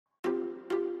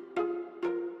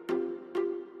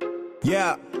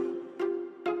Yeah,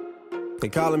 they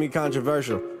calling me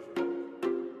controversial.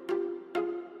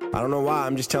 I don't know why,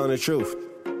 I'm just telling the truth.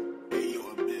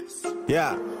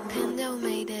 Yeah.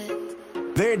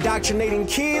 They're indoctrinating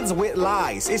kids with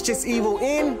lies. It's just evil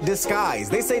in disguise.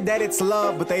 They say that it's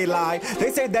love, but they lie. They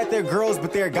say that they're girls,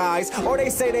 but they're guys. Or they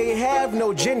say they have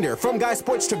no gender. From guy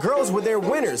sports to girls, where they're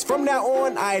winners. From now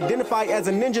on, I identify as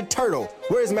a Ninja Turtle.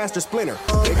 Where's Master Splinter?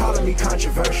 They calling me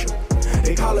controversial.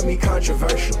 They calling me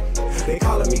controversial. They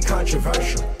calling me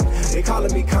controversial. They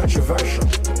calling me controversial.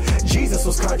 Jesus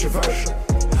was controversial.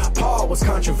 Paul was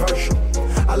controversial.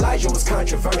 Elijah was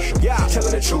controversial. Yeah,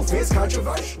 telling the truth is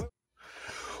controversial.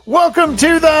 Welcome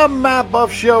to the Matt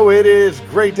Buff Show. It is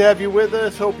great to have you with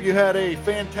us. Hope you had a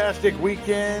fantastic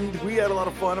weekend. We had a lot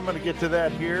of fun. I'm going to get to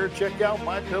that here. Check out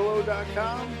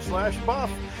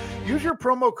mypillow.com/buff. Use your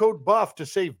promo code BUFF to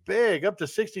save big, up to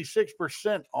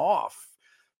 66% off.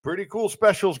 Pretty cool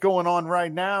specials going on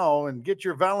right now. And get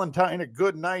your Valentine a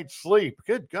good night's sleep.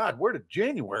 Good God, where did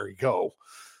January go?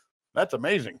 That's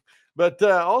amazing. But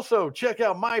also check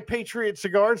out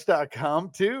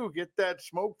mypatriotcigars.com too. Get that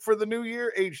smoke for the new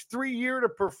year, aged 3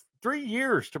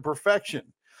 years to perfection.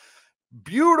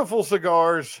 Beautiful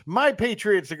cigars.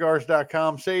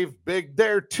 Mypatriotcigars.com. Save big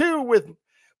there too with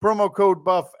promo code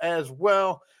BUFF as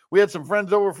well. We had some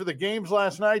friends over for the games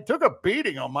last night. Took a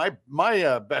beating on my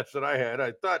bets that I had.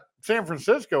 I thought San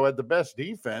Francisco had the best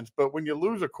defense, but when you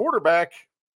lose a quarterback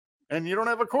and you don't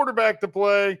have a quarterback to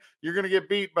play, you're going to get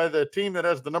beat by the team that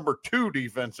has the number 2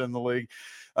 defense in the league.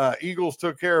 Eagles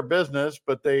took care of business,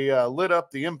 but they lit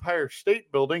up the Empire State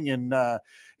Building in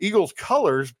Eagles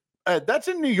colors. That's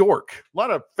in New York. A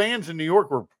lot of fans in New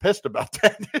York were pissed about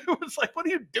that. It was like, what are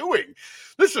you doing?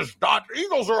 This is not,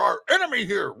 Eagles are our enemy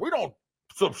here. We don't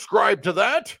subscribe to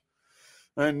that.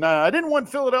 And I didn't want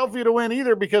Philadelphia to win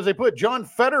either because they put John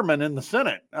Fetterman in the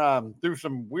Senate through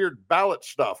some weird ballot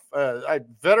stuff.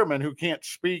 Fetterman, who can't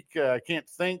speak, can't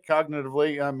think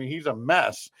cognitively. I mean, he's a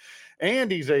mess.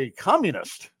 And he's a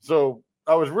communist. So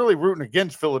I was really rooting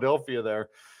against Philadelphia there.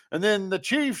 And then the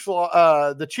Chiefs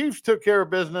took care of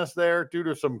business there due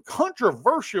to some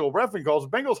controversial reffing calls.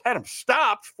 The Bengals had them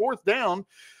stopped, 4th down.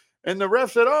 And the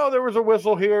ref said, oh, there was a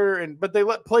whistle here. But they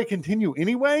let play continue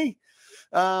anyway.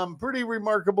 Pretty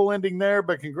remarkable ending there,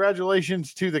 but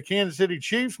congratulations to the Kansas City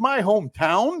Chiefs, my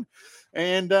hometown.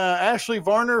 And Ashley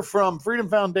Varner from Freedom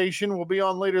Foundation will be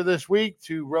on later this week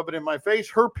to rub it in my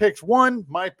face. Her picks won,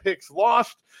 my picks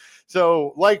lost.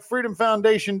 So like Freedom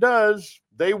Foundation does,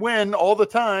 they win all the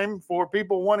time for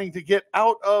people wanting to get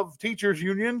out of teachers'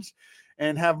 unions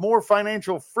and have more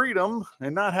financial freedom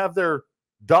and not have their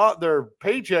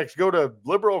paychecks go to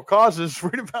liberal causes.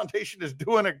 Freedom Foundation is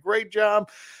doing a great job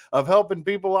of helping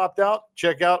people opt out.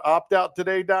 Check out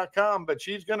optouttoday.com. But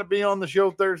she's going to be on the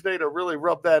show Thursday to really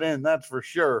rub that in. That's for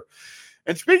sure.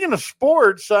 And speaking of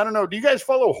sports, I don't know, do you guys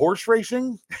follow horse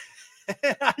racing?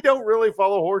 I don't really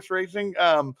follow horse racing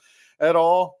at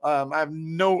all. I have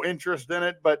no interest in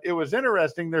it, but it was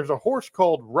interesting. There's a horse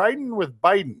called Riding with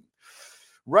Biden.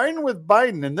 Riding with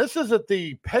Biden. And this is at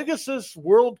the Pegasus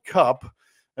World Cup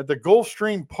at the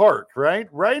Gulfstream Park, right?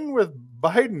 Riding with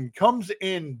Biden comes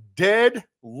in dead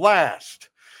last.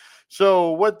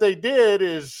 So what they did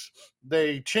is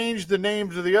they changed the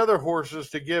names of the other horses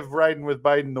to give Riding with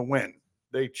Biden the win.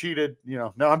 They cheated,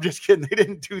 No, I'm just kidding. They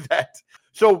didn't do that.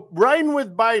 So Riding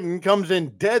with Biden comes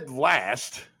in dead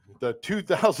last, the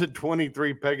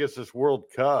 2023 Pegasus World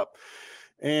Cup.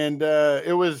 And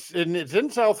it's in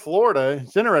South Florida.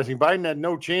 It's interesting. Biden had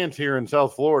no chance here in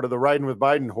South Florida, the Riding with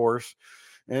Biden horse.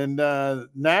 And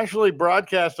nationally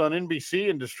broadcast on NBC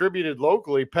and distributed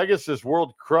locally, Pegasus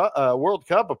World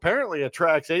Cup apparently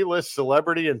attracts A-list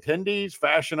celebrity attendees,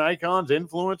 fashion icons,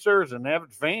 influencers, and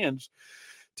avid fans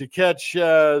to catch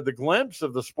the glimpse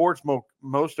of the sport's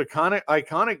most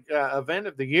iconic event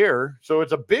of the year. So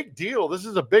it's a big deal. This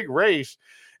is a big race.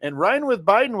 And Riding with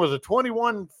Biden was a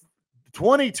 20-1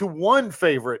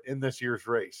 favorite in this year's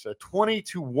race. A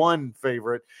 20-1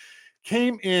 favorite.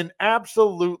 Came in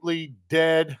absolutely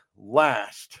dead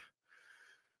last.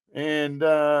 And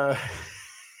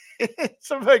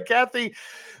somebody, Kathy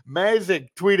Mazik,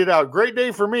 tweeted out, great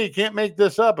day for me. Can't make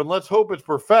this up, and let's hope it's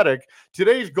prophetic.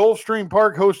 Today's Gulfstream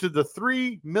Park hosted the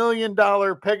 $3 million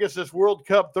Pegasus World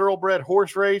Cup thoroughbred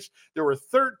horse race. There were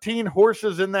 13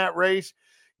 horses in that race.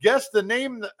 Guess the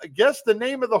name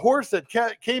of the horse that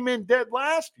came in dead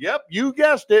last? Yep, you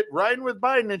guessed it. Riding with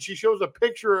Biden. And she shows a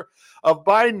picture of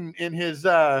Biden in his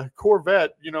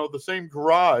Corvette, the same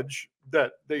garage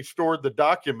that they stored the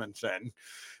documents in.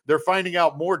 They're finding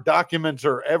out more documents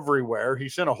are everywhere. He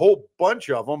sent a whole bunch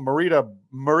of them.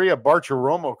 Maria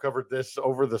Bartiromo covered this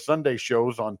over the Sunday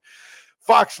shows on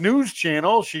Fox News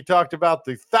Channel, she talked about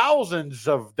the thousands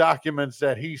of documents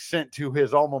that he sent to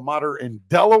his alma mater in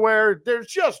Delaware. There's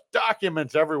just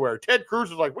documents everywhere. Ted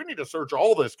Cruz is like, we need to search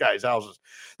all this guy's houses.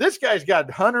 This guy's got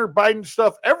Hunter Biden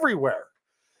stuff everywhere.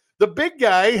 The big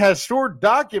guy has stored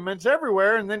documents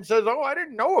everywhere and then says, oh, I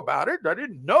didn't know about it. I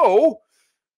didn't know.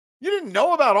 You didn't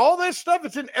know about all this stuff?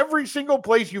 It's in every single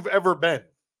place you've ever been,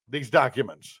 these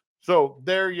documents. So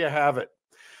there you have it.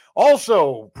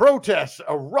 Also, protests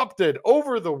erupted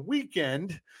over the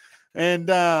weekend, and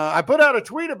I put out a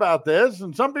tweet about this,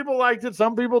 and some people liked it,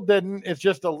 some people didn't. It's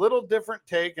just a little different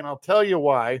take, and I'll tell you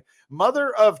why.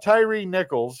 Mother of Tyre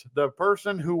Nichols, the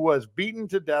person who was beaten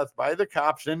to death by the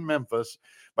cops in Memphis,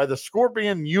 by the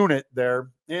Scorpion unit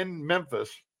there in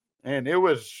Memphis, and it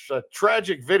was a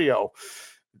tragic video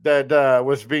that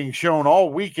was being shown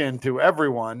all weekend to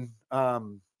everyone.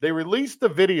 They released the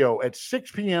video at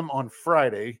 6 p.m. on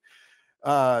Friday.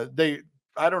 I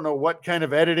don't know what kind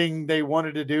of editing they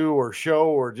wanted to do or show,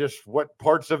 or just what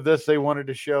parts of this they wanted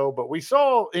to show. But we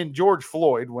saw in George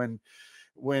Floyd, when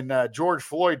George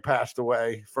Floyd passed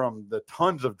away from the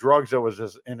tons of drugs that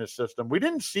was in his system, we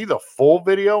didn't see the full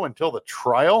video until the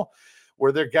trial,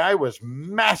 where the guy was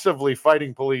massively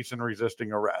fighting police and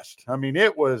resisting arrest. I mean,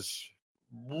 it was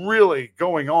really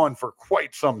going on for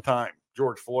quite some time.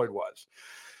 George Floyd was.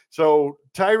 So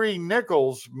Tyre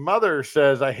Nichols' mother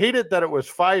says, I hate it that it was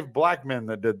 5 black men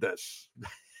that did this.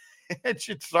 And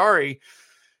she's sorry.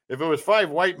 If it was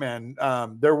 5 white men,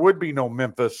 there would be no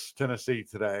Memphis, Tennessee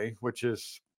today, which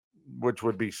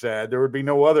would be sad. There would be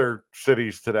no other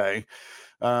cities today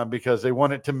because they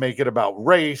wanted to make it about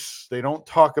race. They don't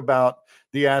talk about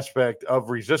the aspect of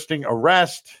resisting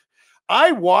arrest.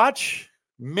 I watch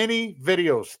many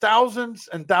videos, thousands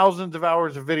and thousands of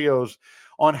hours of videos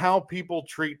on how people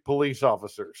treat police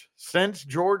officers since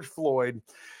George Floyd,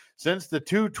 since the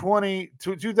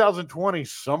 2020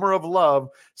 Summer of Love.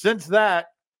 Since that,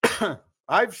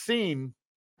 I've seen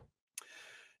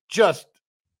just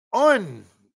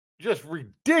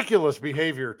ridiculous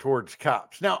behavior towards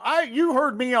cops. Now, you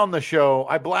heard me on the show.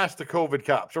 I blast the COVID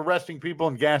cops, arresting people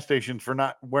in gas stations for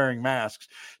not wearing masks,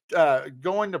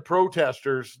 going to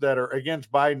protesters that are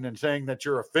against Biden and saying that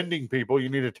you're offending people. You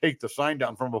need to take the sign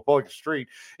down from a public street.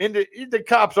 And the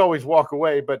cops always walk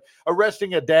away, but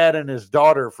arresting a dad and his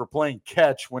daughter for playing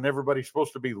catch when everybody's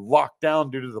supposed to be locked down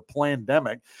due to the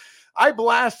pandemic. I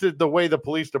blasted the way the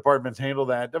police departments handle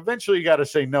that. Eventually, you got to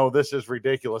say, no, this is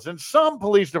ridiculous. And some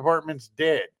police departments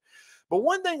did. But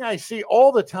one thing I see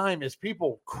all the time is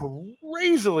people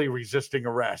crazily resisting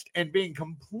arrest and being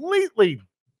completely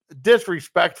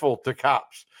disrespectful to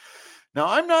cops. Now,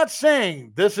 I'm not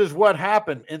saying this is what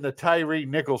happened in the Tyre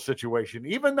Nichols situation.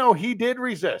 Even though he did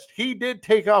resist, he did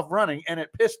take off running, and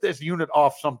it pissed this unit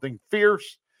off something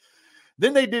fierce.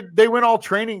 Then they went all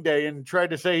training day and tried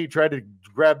to say he tried to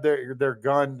grab their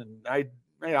gun.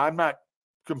 And I'm not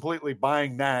completely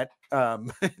buying that.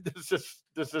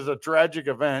 This is a tragic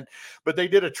event, but they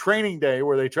did a training day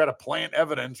where they try to plant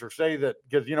evidence or say that,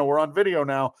 because, we're on video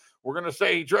now, we're going to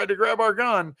say he tried to grab our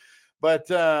gun. But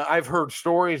I've heard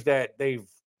stories that they've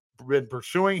been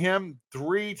pursuing him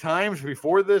 3 times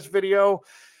before this video.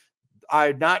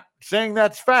 I'm not saying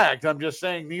that's fact. I'm just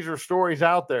saying these are stories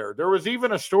out there. There was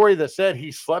even a story that said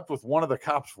he slept with one of the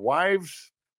cops'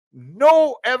 wives.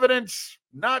 No evidence,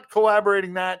 not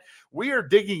collaborating that. We are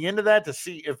digging into that to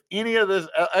see if any of this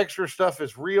extra stuff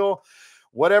is real.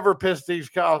 Whatever pissed these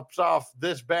cops off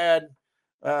this bad,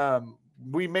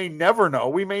 we may never know.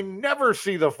 We may never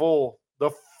see the full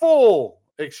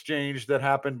exchange that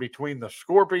happened between the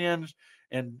Scorpions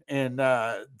and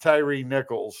Tyre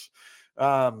Nichols.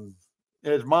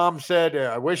 His mom said,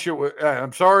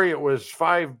 I'm sorry it was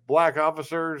 5 black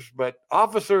officers, but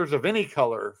officers of any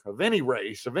color, of any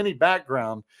race, of any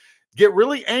background get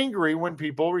really angry when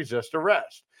people resist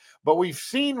arrest. But we've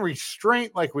seen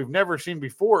restraint like we've never seen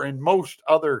before in most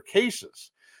other cases.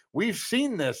 We've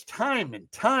seen this time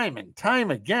and time and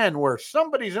time again where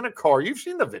somebody's in a car. You've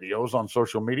seen the videos on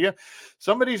social media.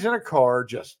 Somebody's in a car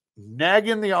just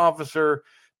nagging the officer,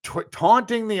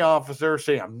 taunting the officer,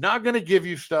 saying, I'm not going to give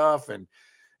you stuff, and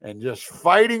just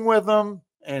fighting with them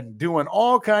and doing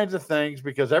all kinds of things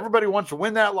because everybody wants to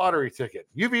win that lottery ticket.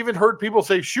 You've even heard people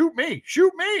say, shoot me,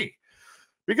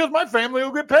 because my family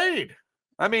will get paid.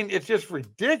 I mean, it's just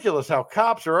ridiculous how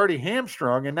cops are already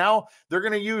hamstrung, and now they're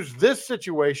going to use this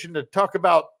situation to talk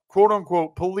about, quote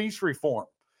unquote, police reform.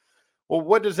 Well,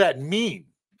 what does that mean?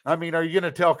 I mean, are you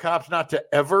going to tell cops not to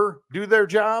ever do their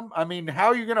job? I mean, how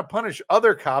are you going to punish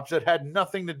other cops that had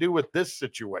nothing to do with this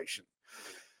situation?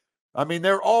 I mean,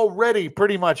 they're already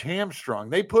pretty much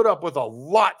hamstrung. They put up with a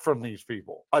lot from these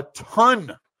people, a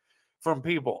ton from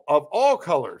people of all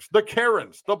colors, the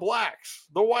Karens, the blacks,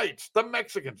 the whites, the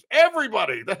Mexicans,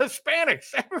 everybody, the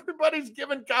Hispanics, everybody's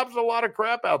giving cops a lot of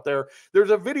crap out there. There's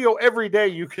a video every day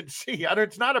you can see. And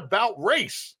it's not about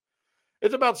race.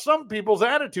 It's about some people's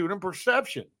attitude and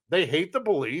perception. They hate the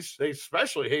police. They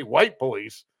especially hate white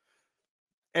police.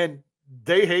 And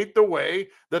they hate the way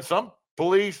that some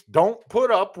police don't put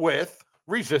up with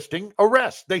resisting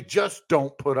arrest. They just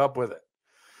don't put up with it.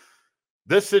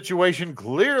 This situation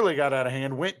clearly got out of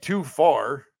hand, went too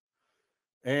far,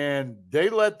 and they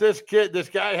let this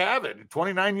guy have it,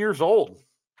 29 years old.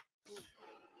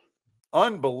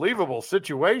 Unbelievable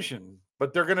situation,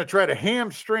 but they're going to try to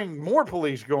hamstring more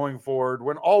police going forward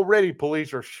when already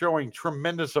police are showing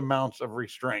tremendous amounts of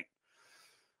restraint.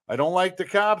 I don't like the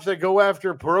cops that go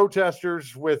after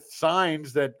protesters with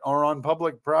signs that are on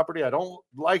public property. I don't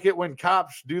like it when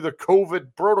cops do the COVID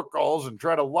protocols and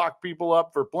try to lock people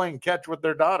up for playing catch with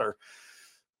their daughter.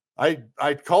 I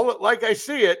call it like I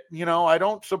see it. You know, I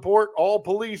don't support all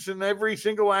police in every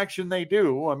single action they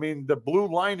do. I mean, the blue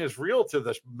line is real to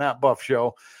this Matt Buff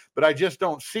show, but I just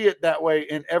don't see it that way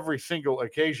in every single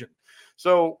occasion.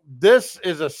 So this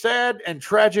is a sad and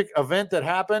tragic event that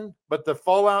happened, but the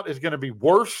fallout is going to be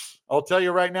worse. I'll tell you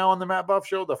right now on the Matt Buff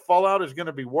show, the fallout is going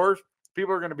to be worse.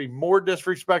 People are going to be more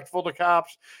disrespectful to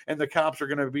cops, and the cops are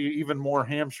going to be even more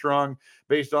hamstrung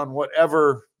based on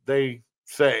whatever they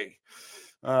say.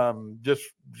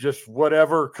 Just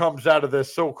whatever comes out of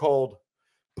this so-called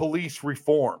police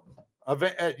reform.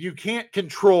 You can't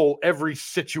control every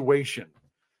situation.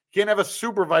 Can't have a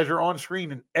supervisor on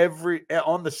screen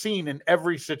on the scene in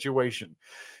every situation.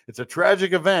 It's a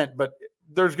tragic event, but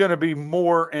there's going to be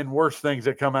more and worse things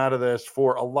that come out of this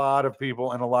for a lot of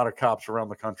people and a lot of cops around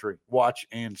the country. Watch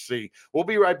and see. We'll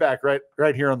be right back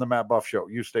right here on the Matt Buff Show.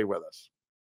 You stay with us.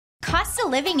 Cost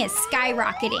of living is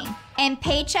skyrocketing, and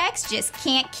paychecks just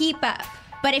can't keep up.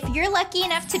 But if you're lucky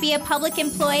enough to be a public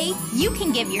employee, you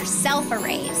can give yourself a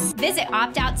raise. Visit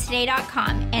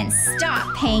optouttoday.com and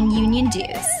stop paying union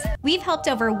dues. We've helped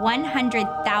over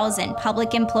 100,000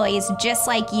 public employees just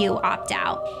like you opt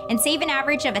out and save an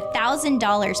average of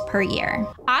 $1,000 per year.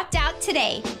 Opt out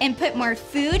today and put more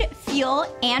food, fuel,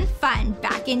 and fun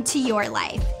back into your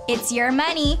life. It's your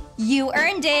money. You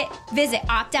earned it. Visit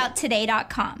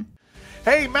optouttoday.com.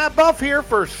 Hey, Matt Buff here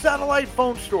for Satellite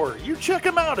Phone Store. You check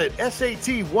them out at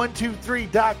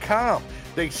SAT123.com.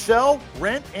 They sell,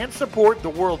 rent, and support the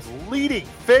world's leading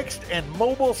fixed and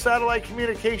mobile satellite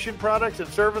communication products and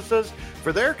services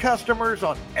for their customers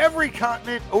on every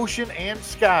continent, ocean, and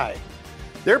sky.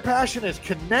 Their passion is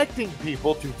connecting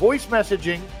people to voice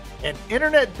messaging and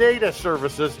internet data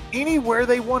services anywhere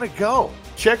they want to go.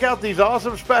 Check out these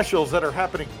awesome specials that are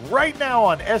happening right now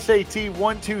on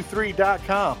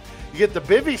SAT123.com. You get the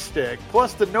Bivy Stick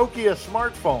plus the Nokia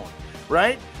smartphone,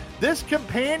 right? This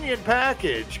companion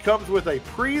package comes with a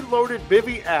preloaded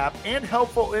Bivy app and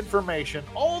helpful information.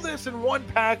 All this in one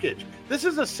package. This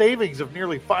is a savings of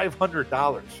nearly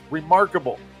 $500.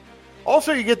 Remarkable.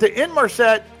 Also, you get the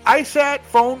Inmarsat iSat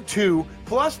Phone 2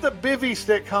 plus the Bivy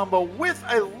Stick combo with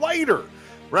a lighter,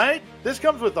 right? This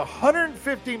comes with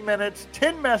 150 minutes,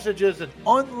 10 messages, and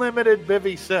unlimited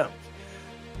Bivy SIMs.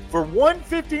 For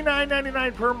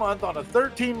 $159.99 per month on a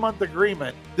 13-month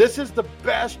agreement, this is the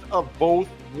best of both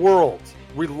worlds.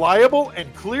 Reliable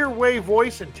and clear wave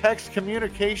voice and text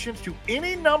communications to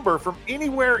any number from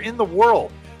anywhere in the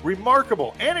world.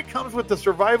 Remarkable. And it comes with the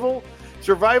Survival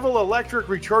electric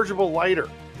rechargeable lighter.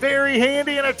 Very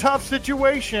handy in a tough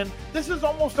situation. This is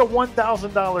almost a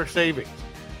 $1,000 savings.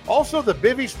 Also, the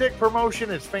Bivy Stick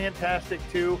promotion is fantastic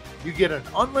too. You get an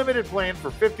unlimited plan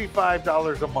for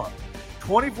 $55 a month.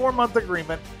 24-month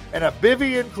agreement, and a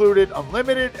Bivy included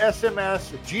unlimited SMS,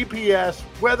 GPS,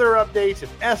 weather updates, and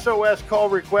SOS call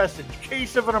requests in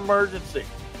case of an emergency.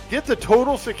 Get the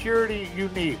total security you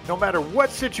need. No matter what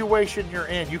situation you're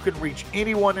in, you can reach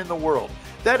anyone in the world.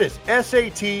 That is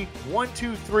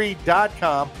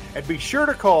SAT123.com, and be sure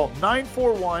to call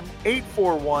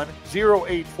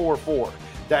 941-841-0844.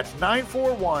 That's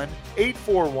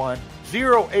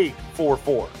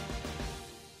 941-841-0844.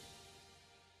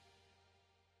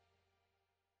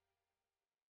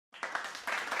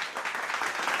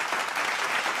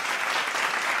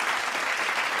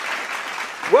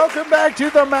 Welcome back to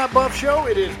the Matt Buff Show.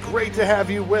 It is great to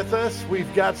have you with us.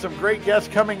 We've got some great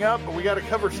guests coming up, but we got to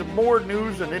cover some more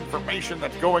news and information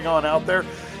that's going on out there.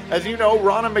 As you know,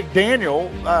 Ronna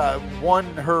McDaniel won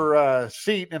her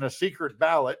seat in a secret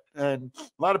ballot, and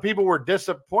a lot of people were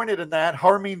disappointed in that.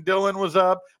 Harmeen Dillon was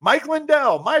up. Mike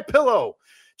Lindell, MyPillow.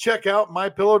 Check out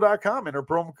MyPillow.com. Enter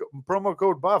promo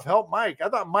code BUFF. Help Mike. I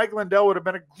thought Mike Lindell would have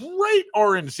been a great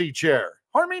RNC chair.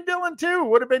 Harmeen Dillon, too,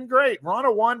 would have been great.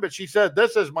 Ronna won, but she said,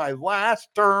 this is my last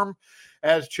term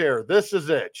as chair. This is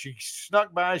it. She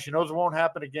snuck by. She knows it won't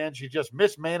happen again. She just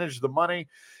mismanaged the money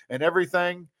and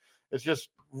everything. It's just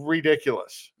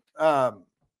ridiculous.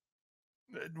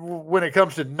 When it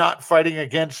comes to not fighting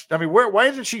against, I mean, why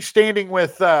isn't she standing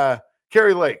with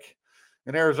Kari Lake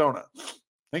in Arizona? I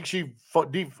think she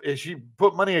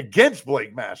put money against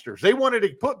Blake Masters. They wanted to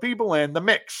put people in the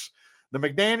mix, the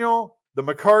McDaniel, the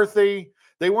McCarthy.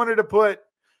 They wanted to put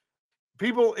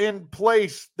people in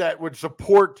place that would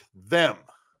support them.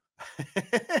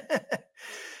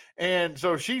 And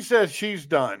so she says she's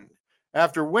done.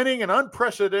 After winning an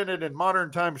unprecedented in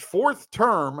modern times 4th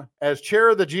term as chair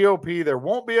of the GOP, there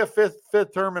won't be a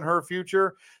fifth term in her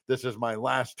future. This is my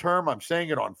last term. I'm saying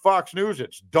it on Fox News.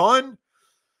 It's done.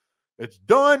 It's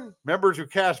done. Members who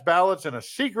cast ballots in a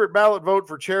secret ballot vote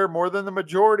for chair, more than the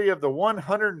majority of the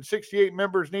 168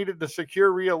 members needed to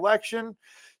secure re-election.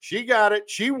 She got it.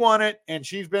 She won it, and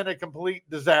she's been a complete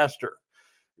disaster.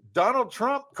 Donald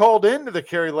Trump called into the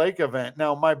Kari Lake event.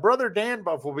 Now, my brother Dan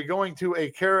Buff will be going to a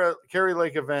Kari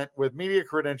Lake event with media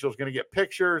credentials, going to get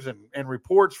pictures and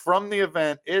reports from the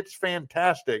event. It's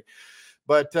fantastic.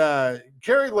 But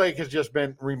Kari Lake has just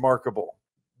been remarkable.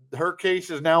 Her case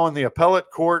is now in the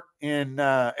appellate court in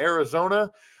Arizona.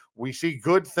 We see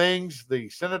good things. The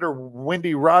Senator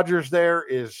Wendy Rogers there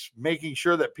is making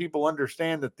sure that people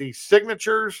understand that these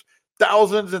signatures,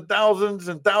 thousands and thousands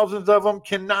and thousands of them,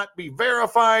 cannot be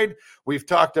verified. We've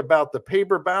talked about the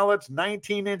paper ballots,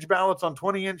 19-inch ballots on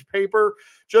 20-inch paper,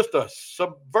 just to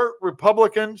subvert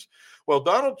Republicans. Well,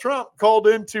 Donald Trump called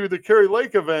into the Kari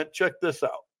Lake event. Check this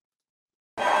out.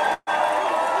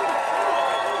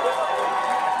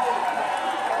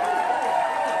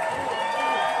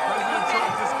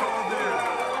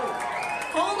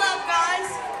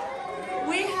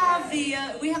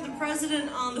 We have the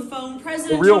president on the phone.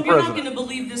 President Trump, you're not going to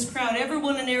believe this crowd.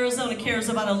 Everyone in Arizona cares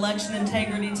about election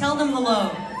integrity. Tell them hello.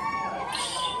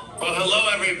 Well, hello,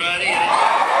 everybody.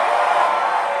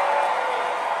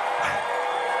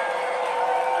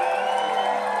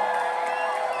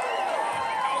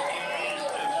 Kari is a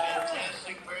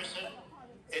fantastic person.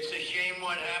 It's a shame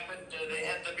what happened. They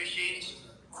had the machines,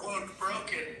 quote,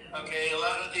 broken. Okay, a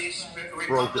lot of these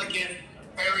Republican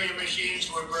area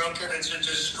machines were broken. It's a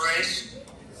disgrace.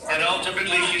 And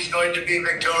ultimately, she's going to be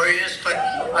victorious. But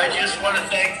I just want to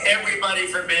thank everybody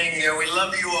for being here. We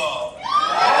love you all. We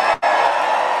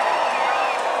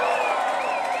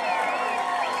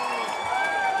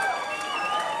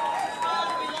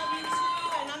love you too.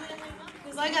 And I'm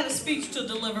because I got a speech to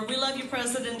deliver. We love you,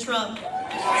 President Trump.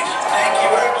 Thank you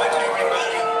very much,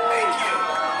 everybody. Thank you.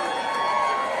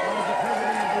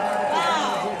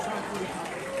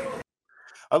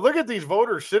 I look at these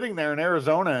voters sitting there in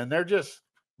Arizona, and they're just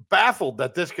baffled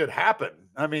that this could happen.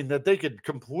 I mean, that they could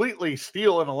completely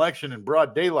steal an election in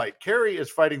broad daylight. Kari is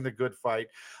fighting the good fight.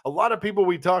 A lot of people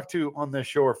we talk to on this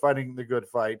show are fighting the good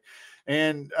fight.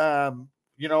 And,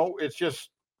 it's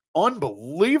just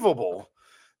unbelievable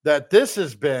that this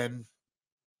has been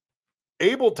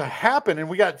able to happen. And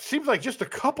we got, seems like just a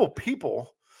couple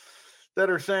people that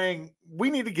are saying,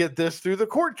 we need to get this through the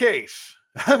court case.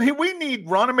 I mean, we need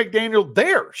Ronna McDaniel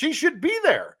there. She should be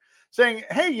there saying,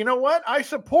 hey, you know what? I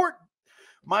support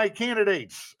my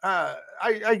candidates.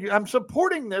 I'm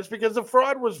supporting this because the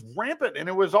fraud was rampant and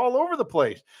it was all over the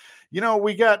place. You know,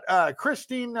 we got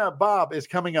Christine Bobb is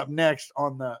coming up next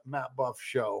on the Matt Buff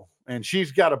Show, and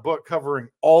she's got a book covering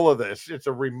all of this. It's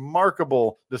a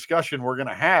remarkable discussion we're going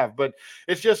to have, but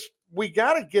it's just, we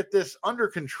got to get this under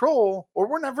control or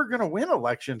we're never going to win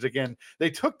elections again. They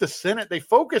took the Senate. They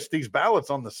focused these ballots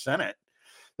on the Senate.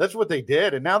 That's what they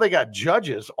did. And now they got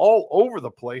judges all over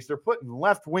the place. They're putting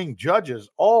left-wing judges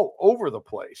all over the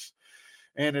place.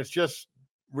 And it's just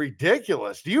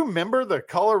ridiculous. Do you remember the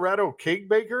Colorado cake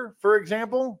baker, for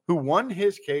example, who won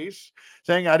his case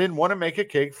saying, I didn't want to make a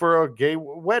cake for a gay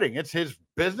wedding. It's his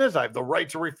business. I have the right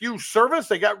to refuse service.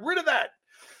 They got rid of that.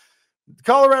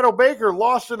 Colorado baker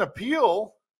lost an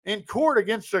appeal in court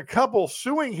against a couple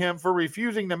suing him for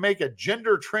refusing to make a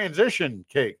gender transition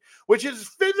cake, which is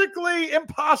physically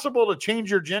impossible to change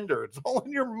your gender. It's all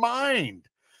in your mind.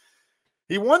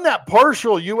 He won that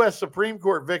partial U.S. Supreme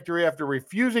Court victory after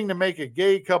refusing to make a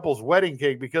gay couple's wedding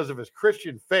cake because of his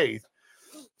Christian faith.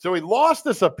 So he lost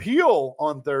this appeal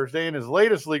on Thursday in his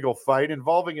latest legal fight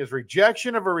involving his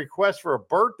rejection of a request for a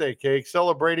birthday cake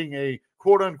celebrating a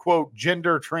quote-unquote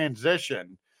gender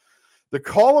transition. The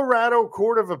Colorado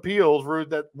Court of Appeals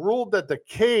ruled that the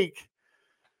cake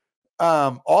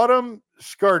Autumn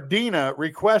Scardina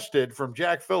requested from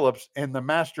Jack Phillips and the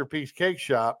Masterpiece Cake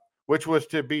Shop which was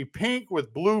to be pink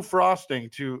with blue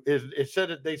frosting. They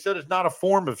said it's not a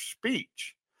form of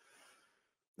speech.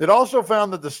 It also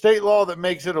found that the state law that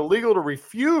makes it illegal to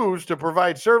refuse to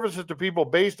provide services to people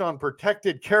based on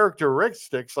protected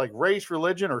characteristics like race,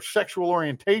 religion, or sexual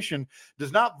orientation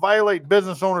does not violate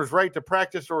business owners' right to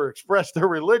practice or express their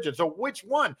religion. So which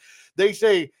one? They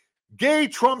say gay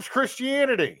trumps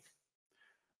Christianity.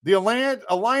 The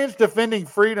Alliance Defending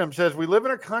Freedom says we live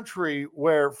in a country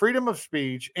where freedom of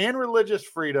speech and religious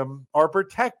freedom are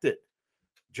protected.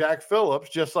 Jack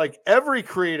Phillips, just like every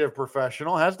creative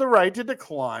professional, has the right to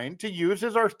decline to use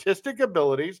his artistic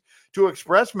abilities to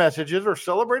express messages or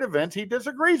celebrate events he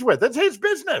disagrees with. It's his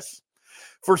business.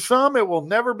 For some, it will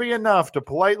never be enough to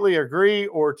politely agree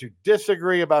or to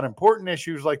disagree about important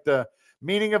issues like the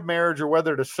meaning of marriage or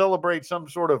whether to celebrate some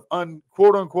sort of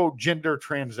quote-unquote gender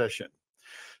transition.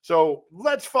 So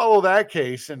let's follow that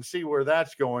case and see where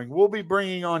that's going. We'll be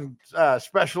bringing on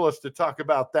specialists to talk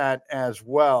about that as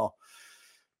well.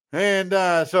 And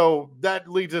so that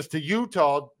leads us to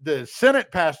Utah. The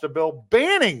Senate passed a bill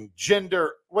banning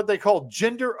what they call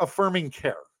gender-affirming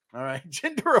care. All right,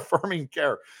 gender-affirming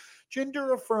care.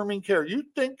 Gender-affirming care. You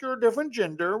think you're a different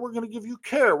gender, we're going to give you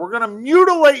care. We're going to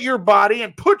mutilate your body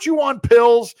and put you on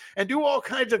pills and do all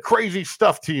kinds of crazy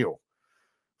stuff to you.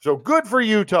 So good for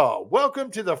Utah. Welcome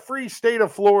to the free state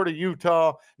of Florida,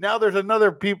 Utah. Now there's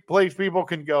another place people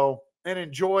can go and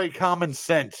enjoy common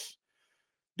sense.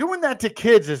 Doing that to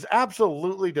kids is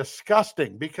absolutely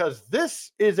disgusting because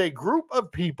this is a group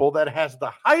of people that has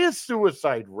the highest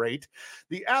suicide rate,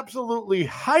 the absolutely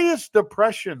highest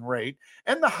depression rate,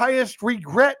 and the highest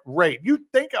regret rate. You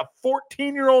think a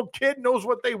 14-year-old kid knows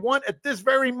what they want at this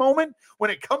very moment when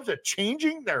it comes to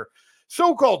changing their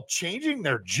so-called changing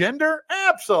their gender?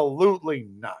 Absolutely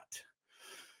not.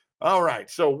 All right,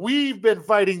 so we've been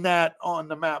fighting that on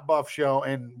the Matt Buff Show,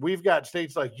 and we've got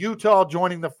states like Utah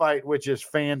joining the fight, which is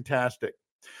fantastic.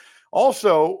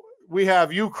 Also, we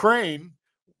have Ukraine,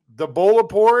 the bowl of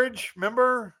porridge.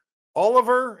 Remember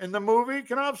Oliver in the movie?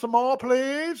 Can I have some more,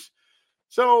 please?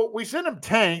 So we sent him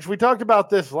tanks. We talked about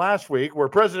this last week where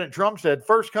President Trump said,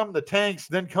 first come the tanks,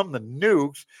 then come the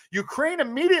nukes. Ukraine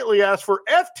immediately asked for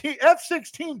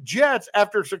F-16 jets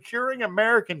after securing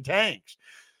American tanks.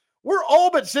 We're all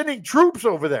but sending troops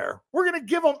over there. We're going to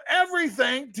give them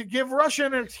everything to give Russia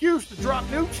an excuse to drop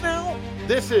nukes now?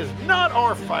 This is not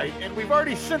our fight, and we've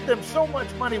already sent them so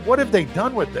much money. What have they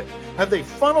done with it? Have they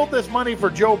funneled this money for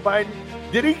Joe Biden?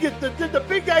 Did the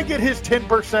big guy get his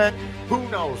 10%? Who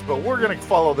knows? But we're going to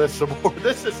follow this some more.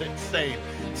 This is insane.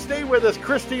 Stay with us.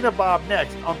 Christina Bobb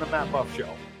next on the Matt Buff Show.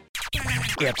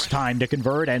 It's time to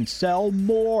convert and sell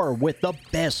more with the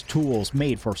best tools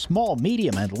made for small,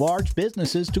 medium, and large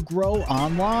businesses to grow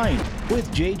online.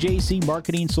 With JJC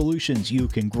Marketing Solutions, you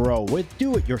can grow with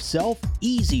do-it-yourself,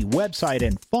 easy website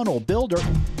and funnel builder,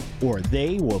 or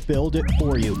they will build it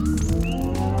for you.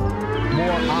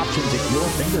 More options at your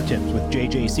fingertips with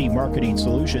JJC Marketing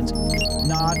Solutions.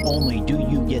 Not only do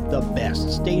you get the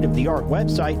best state-of-the-art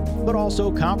website, but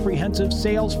also comprehensive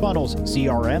sales funnels,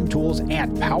 CRM tools,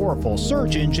 and powerful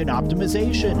search engine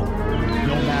optimization.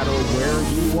 No matter where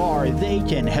you are, they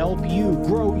can help you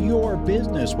grow your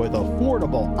business with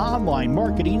affordable online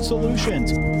marketing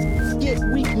solutions. Get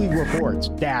weekly reports,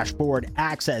 dashboard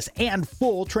access, and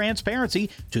full transparency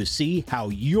to see how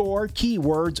your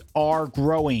keywords are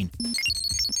growing.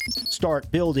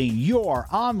 Start building your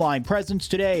online presence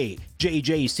today.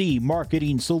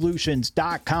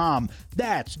 JJCMarketingSolutions.com.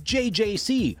 That's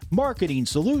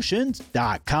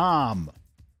JJCMarketingSolutions.com.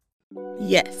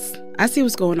 Yes, I see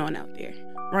what's going on out there.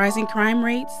 Rising crime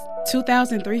rates,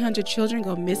 2,300 children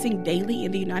go missing daily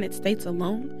in the United States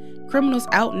alone, criminals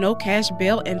out no cash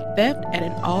bail, and theft at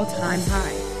an all-time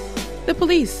high. The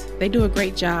police, they do a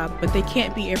great job, but they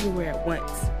can't be everywhere at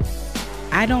once.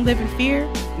 I don't live in fear,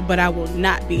 but I will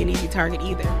not be an easy target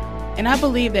either. And I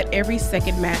believe that every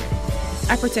second matters.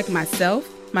 I protect myself,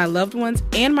 my loved ones,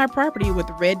 and my property with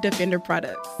Red Defender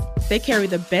products. They carry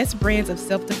the best brands of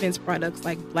self-defense products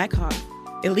like Blackhawk,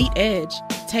 Elite Edge,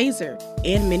 Taser,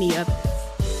 and many others.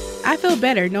 I feel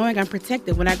better knowing I'm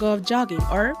protected when I go off jogging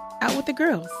or out with the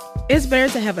girls. It's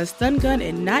better to have a stun gun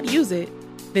and not use it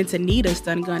than to need a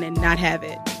stun gun and not have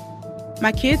it.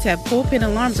 My kids have pull-pin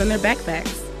alarms on their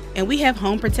backpacks. And we have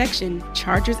home protection,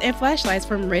 chargers, and flashlights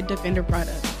from Red Defender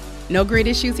products. No grid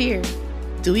issues here.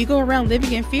 Do we go around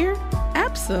living in fear?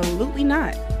 Absolutely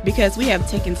not. Because we have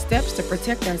taken steps to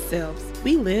protect ourselves.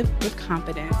 We live with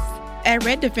confidence. At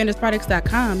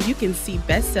RedDefendersProducts.com, you can see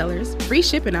bestsellers, free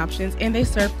shipping options, and they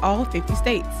serve all 50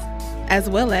 states. As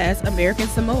well as American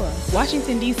Samoa,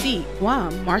 Washington, D.C.,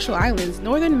 Guam, Marshall Islands,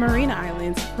 Northern Mariana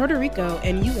Islands, Puerto Rico,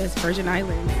 and U.S. Virgin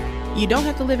Islands. You don't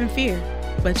have to live in fear,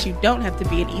 but you don't have to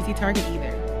be an easy target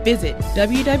either. Visit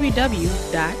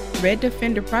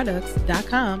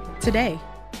www.reddefenderproducts.com today.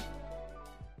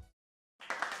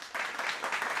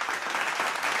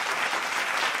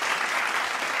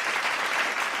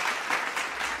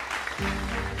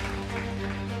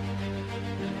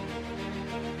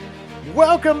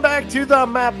 Welcome back to the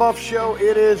Matt Buff Show.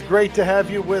 It is great to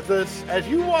have you with us. As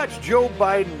you watch Joe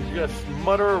Biden just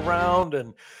mutter around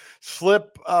and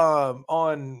slip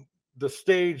on the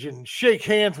stage and shake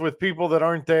hands with people that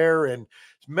aren't there and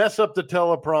mess up the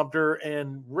teleprompter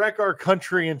and wreck our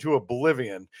country into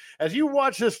oblivion. As you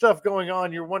watch this stuff going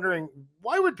on, you're wondering,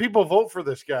 why would people vote for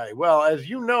this guy? Well, as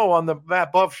you know, on the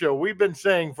Matt Buff Show, we've been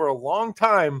saying for a long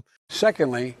time.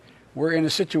 Secondly, we're in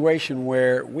a situation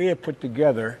where we have put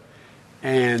together,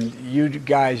 and you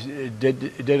guys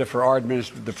did it for our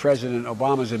administration, the President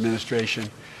Obama's administration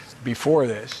before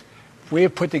this. We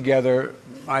have put together,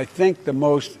 I think, the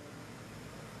most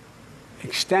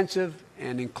extensive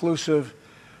and inclusive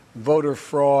voter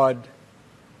fraud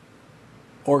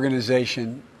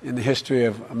organization in the history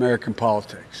of American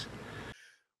politics.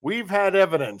 We've had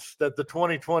evidence that the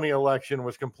 2020 election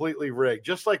was completely rigged.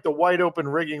 Just like the wide open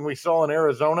rigging we saw in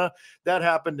Arizona, that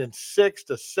happened in 6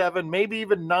 to 7, maybe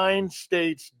even 9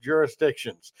 states'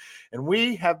 jurisdictions. And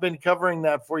we have been covering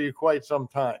that for you quite some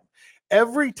time.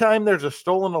 Every time there's a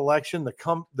stolen election,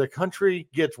 the country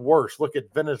gets worse. Look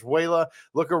at Venezuela.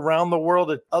 Look around the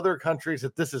world at other countries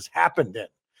that this has happened in.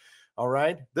 All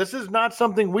right. This is not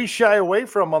something we shy away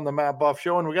from on the Matt Buff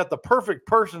Show. And we got the perfect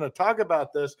person to talk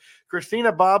about this.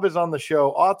 Christina Bobb is on the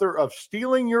show, author of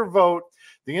Stealing Your Vote,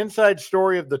 the inside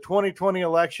story of the 2020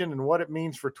 election and what it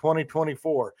means for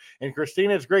 2024. And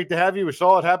Christina, it's great to have you. We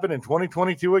saw it happen in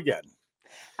 2022 again.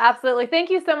 Absolutely. Thank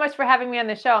you so much for having me on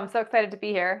the show. I'm so excited to be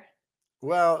here.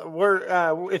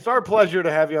 Well, it's our pleasure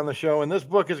to have you on the show, and this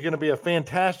book is going to be a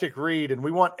fantastic read, and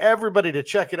we want everybody to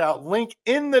check it out. Link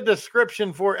in the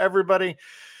description for everybody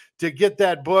to get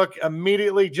that book.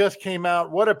 Immediately just came out.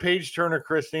 What a page turner,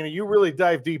 Christina. You really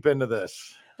dive deep into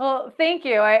this. Well, thank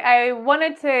you. I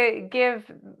wanted to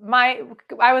give I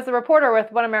was a reporter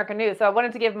with One American News, so I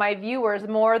wanted to give my viewers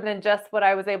more than just what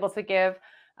I was able to give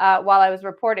while I was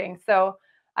reporting. So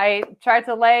I tried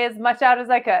to lay as much out as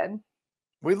I could.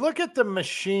 We look at the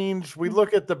machines, we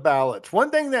look at the ballots. One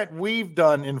thing that we've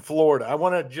done in Florida, I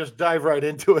want to just dive right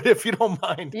into it if you don't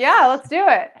mind. Yeah, let's do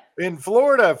it. In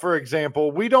Florida, for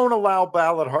example, we don't allow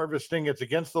ballot harvesting. It's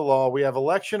against the law. We have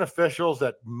election officials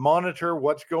that monitor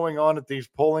what's going on at these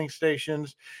polling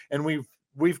stations. And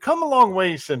we've come a long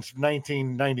way since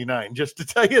 1999, just to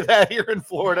tell you that here in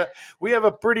Florida. We have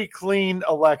a pretty clean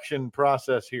election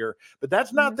process here. But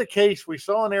that's not the case. We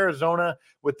saw in Arizona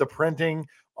with the printing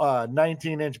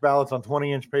 19-inch ballots on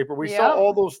 20-inch paper. We saw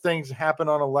all those things happen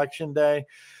on election day.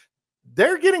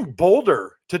 They're getting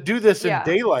bolder to do this in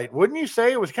daylight. Wouldn't you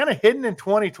say? It was kind of hidden in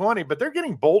 2020, but they're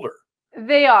getting bolder.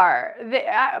 They are.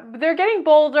 They're getting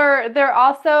bolder. They're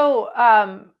also,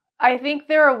 I think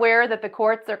they're aware that the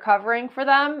courts are covering for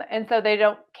them, and so they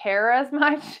don't care as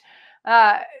much.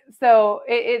 So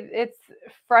it's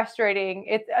frustrating.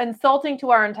 It's insulting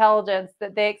to our intelligence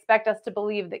that they expect us to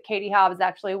believe that Katie Hobbs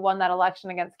actually won that election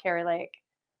against Kari Lake.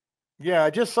 Yeah, I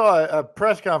just saw a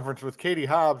press conference with Katie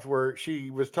Hobbs where she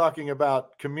was talking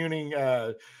about commuting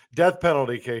death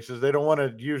penalty cases. They don't want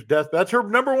to use death. That's her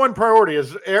number one priority,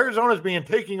 is Arizona's being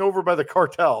taken over by the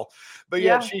cartel. But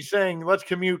yet she's saying, let's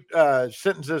commute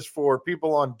sentences for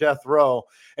people on death row.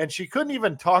 And she couldn't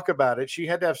even talk about it. She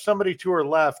had to have somebody to her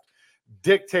left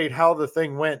dictate how the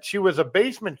thing went. She was a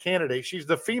basement candidate. She's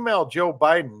the female Joe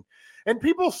Biden. And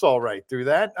people saw right through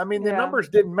that. I mean, the numbers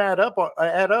didn't add up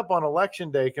on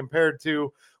election day compared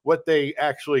to what they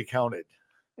actually counted.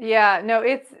 Yeah, no,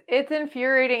 it's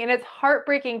infuriating, and it's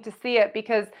heartbreaking to see it,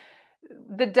 because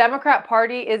the Democrat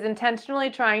Party is intentionally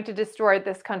trying to destroy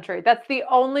this country. That's the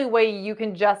only way you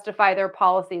can justify their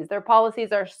policies. Their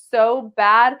policies are so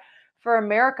bad for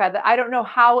America that I don't know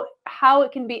how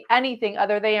it can be anything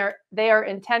other. They are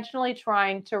intentionally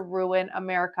trying to ruin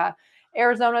America.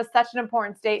 Arizona is such an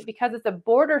important state because it's a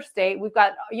border state. We've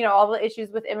got, all the issues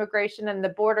with immigration and the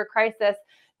border crisis.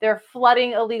 They're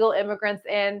flooding illegal immigrants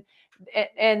in,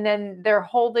 and then they're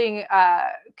holding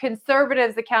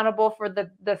conservatives accountable for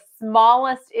the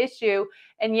smallest issue.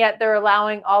 And yet they're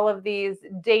allowing all of these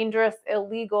dangerous,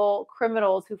 illegal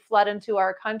criminals who flood into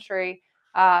our country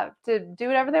to do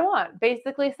whatever they want,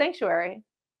 basically sanctuary.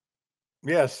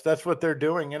 Yes, that's what they're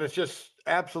doing. And it's just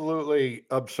absolutely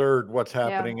absurd what's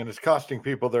happening, and it's costing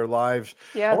people their lives.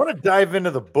 I want to dive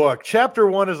into the book. Chapter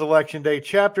 1 is Election Day.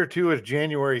 Chapter 2 is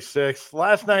January 6th.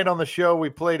 Last night on the show, we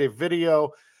played a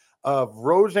video of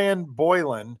Rosanne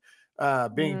Boyland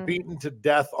being beaten to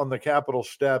death on the Capitol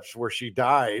steps where she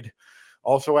died.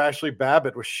 Also, Ashley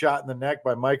Babbitt was shot in the neck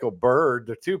by Michael Byrd.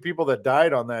 The two people that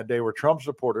died on that day were Trump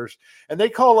supporters, and they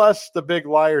call us the big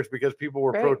liars because people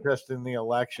were protesting the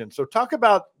election. So talk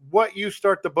about what you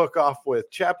start the book off with,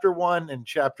 chapter 1 and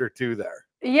chapter 2 there.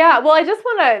 Yeah, well, I just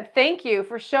want to thank you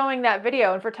for showing that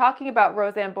video and for talking about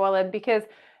Roseanne Boyland, because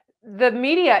the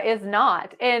media is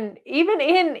not. And even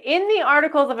in the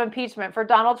articles of impeachment for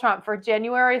Donald Trump for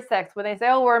January 6th, when they say,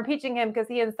 oh, we're impeaching him because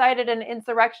he incited an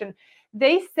insurrection,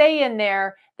 they say in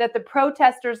there that the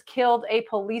protesters killed a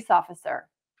police officer.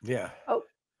 Yeah. Oh,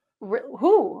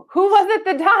 who was it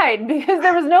that died? Because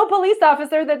there was no police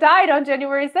officer that died on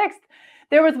January 6th.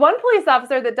 There was one police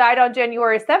officer that died on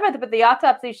January 7th, but the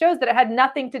autopsy shows that it had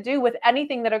nothing to do with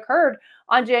anything that occurred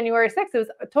on January 6th. It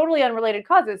was totally unrelated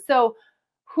causes. So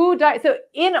who died? So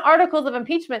in articles of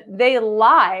impeachment, they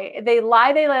lie. They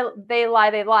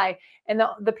lie. And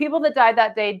the people that died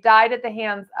that day died at the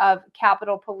hands of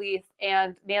Capitol Police,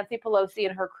 and Nancy Pelosi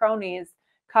and her cronies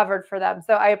covered for them.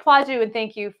 So I applaud you and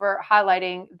thank you for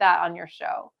highlighting that on your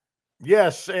show.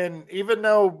 Yes, and even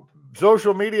though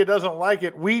social media doesn't like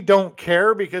it, we don't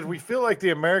care because we feel like the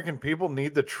American people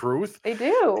need the truth. They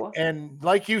do. And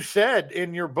like you said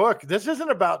in your book, this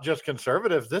isn't about just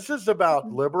conservatives. This is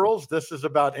about liberals. This is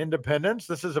about independents.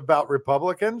 This is about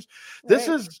Republicans. This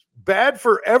is bad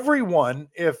for everyone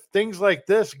if things like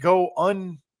this go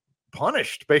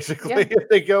unpunished, basically, if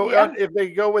they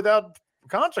go without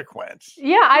consequence.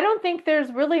 Yeah, I don't think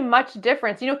there's really much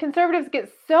difference. You know, conservatives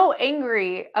get so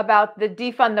angry about the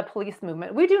defund the police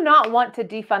movement. We do not want to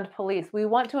defund police. We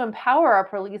want to empower our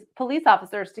police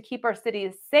officers to keep our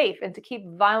cities safe and to keep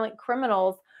violent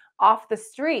criminals off the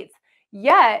streets.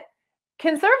 Yet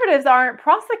conservatives aren't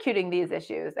prosecuting these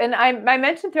issues. And I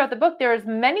mentioned throughout the book, there's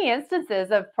many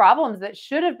instances of problems that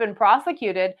should have been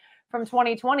prosecuted from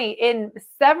 2020 in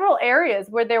several areas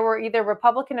where there were either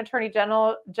Republican attorney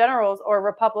generals or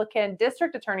Republican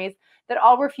district attorneys that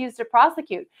all refused to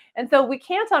prosecute. And so we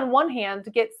can't, on one hand,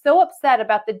 get so upset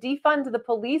about the defund the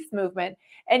police movement,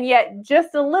 and yet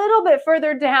just a little bit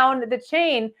further down the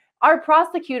chain, our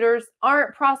prosecutors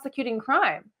aren't prosecuting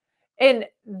crime. And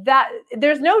that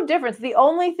there's no difference. The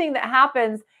only thing that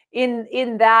happens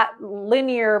in that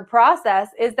linear process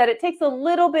is that it takes a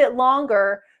little bit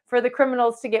longer for the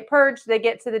criminals to get purged. They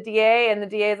get to the DA, and the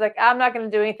DA is like, I'm not going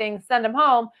to do anything, send them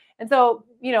home. And so,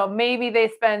 you know, maybe they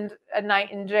spend a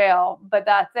night in jail, but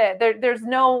that's it. There's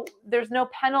no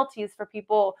penalties for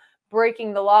people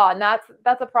breaking the law, and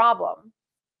that's a problem.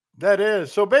 That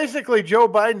is. So basically, Joe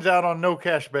Biden's out on no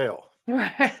cash bail.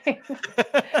 Right.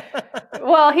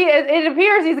 Well, it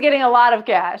appears he's getting a lot of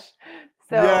cash.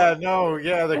 So.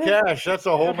 The cash, that's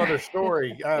a whole nother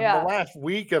story. The last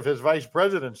week of his vice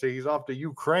presidency, he's off to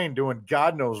Ukraine doing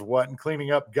God knows what and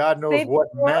cleaning up God knows what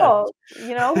mess.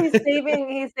 You know, he's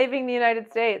saving the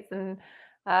United States and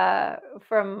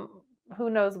from who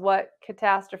knows what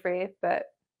catastrophe. And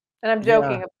I'm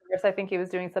joking, of course. I think he was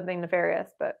doing something nefarious,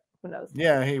 but who knows?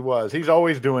 Yeah, he was. He's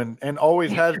always doing and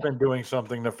always has been doing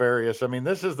something nefarious. I mean,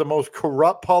 this is the most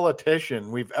corrupt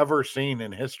politician we've ever seen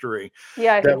in history.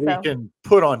 Yeah, I think we can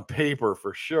put on paper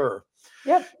for sure.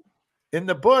 Yep. In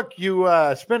the book, you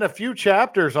spent a few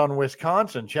chapters on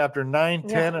Wisconsin, chapter 9,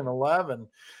 10, and 11.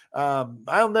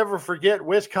 I'll never forget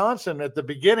Wisconsin at the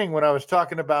beginning when I was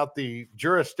talking about the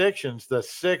jurisdictions, the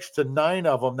 6 to 9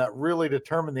 of them that really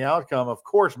determine the outcome. Of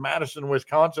course, Madison,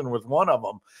 Wisconsin was one of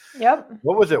them. Yep.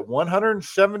 What was it?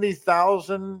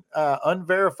 170,000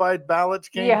 unverified ballots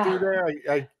came through there.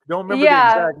 I don't remember the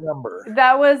exact number.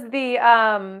 That was the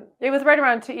it was right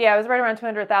around it was right around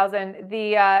 200,000.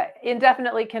 The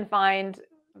indefinitely confined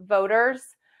voters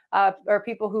or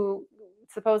people who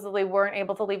supposedly weren't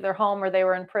able to leave their home or they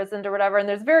were imprisoned or whatever. And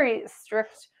there's very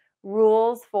strict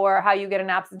rules for how you get an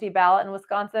absentee ballot in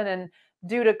Wisconsin. And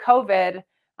due to COVID,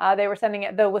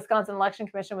 the Wisconsin Election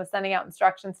Commission was sending out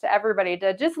instructions to everybody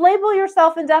to just label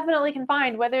yourself indefinitely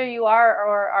confined, whether you are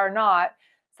or are not.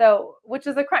 So, which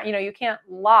is a crime. You know, you can't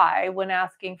lie when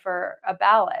asking for a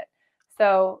ballot.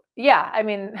 So, yeah, I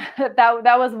mean, that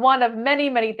was one of many,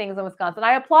 many things in Wisconsin.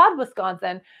 I applaud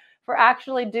Wisconsin for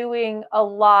actually doing a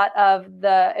lot of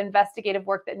the investigative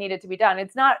work that needed to be done.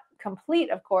 It's not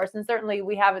complete, of course, and certainly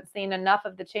we haven't seen enough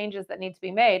of the changes that need to be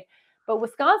made. But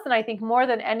Wisconsin, I think more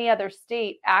than any other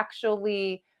state,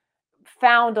 actually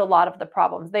found a lot of the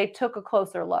problems. They took a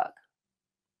closer look.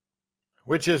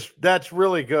 That's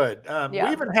really good. We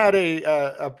even had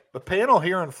a panel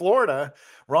here in Florida.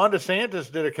 Ron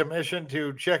DeSantis did a commission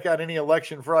to check out any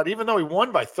election fraud, even though he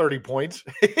won by 30 points.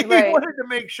 He wanted to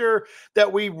make sure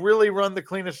that we really run the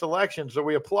cleanest election. So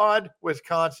we applaud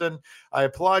Wisconsin. I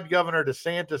applaud Governor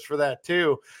DeSantis for that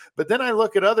too. But then I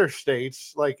look at other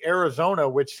states like Arizona,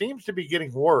 which seems to be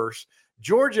getting worse.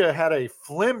 Georgia had a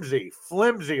flimsy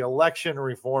election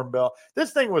reform bill.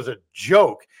 This thing was a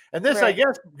joke. And this, I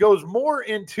guess, goes more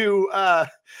into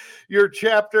your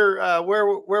chapter.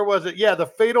 Where was it? Yeah, the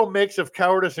fatal mix of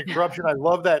cowardice and corruption. I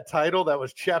love that title. That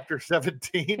was chapter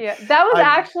 17. Yeah, that was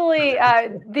actually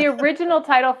the original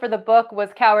title for the book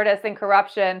was Cowardice and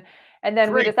Corruption. And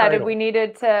then we decided we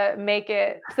needed to make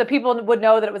it so people would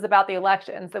know that it was about the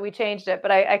election. So we changed it, but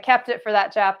I kept it for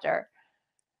that chapter.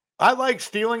 I like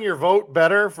Stealing Your Vote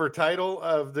better for title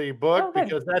of the book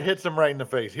because that hits them right in the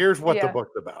face. Here's what the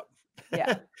book's about.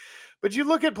 Yeah. But you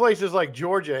look at places like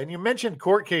Georgia, and you mentioned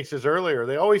court cases earlier.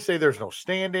 They always say there's no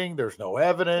standing, there's no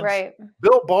evidence. Right.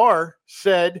 Bill Barr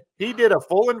said he did a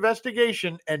full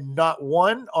investigation, and not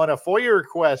one on a FOIA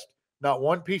request, not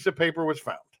one piece of paper was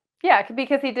found. Yeah,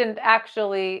 because he didn't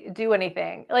actually do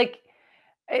anything.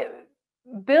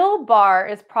 Bill Barr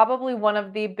is probably one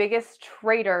of the biggest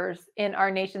traitors in our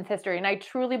nation's history. And I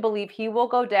truly believe he will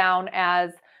go down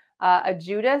as a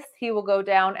Judas. He will go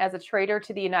down as a traitor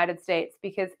to the United States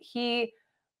because he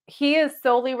is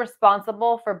solely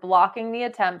responsible for blocking the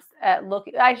attempts at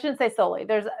I shouldn't say solely.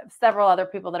 There's several other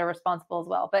people that are responsible as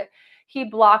well. But he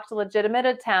blocked legitimate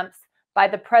attempts by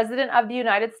the president of the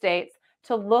United States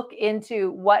to look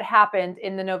into what happened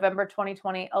in the November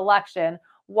 2020 election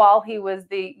while he was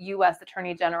the U.S.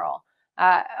 Attorney General.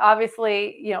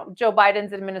 Obviously, Joe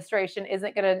Biden's administration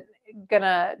isn't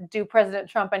gonna do President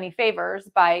Trump any favors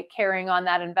by carrying on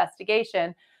that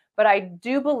investigation. But I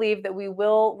do believe that we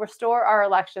will restore our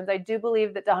elections. I do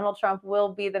believe that Donald Trump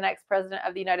will be the next president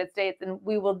of the United States, and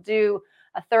we will do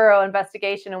a thorough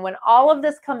investigation. And when all of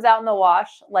this comes out in the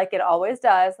wash, like it always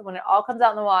does, when it all comes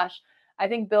out in the wash, I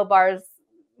think Bill Barr is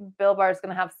going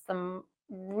to have some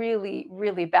really,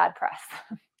 really bad press,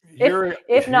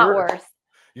 if not worse.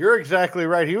 You're exactly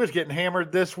right. He was getting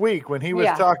hammered this week when he was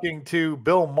talking to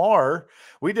Bill Maher.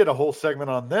 We did a whole segment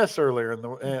on this earlier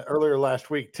last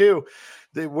week too.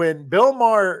 When Bill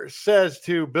Maher says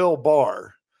to Bill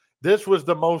Barr, "This was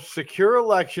the most secure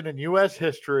election in U.S.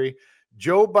 history.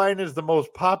 Joe Biden is the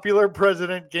most popular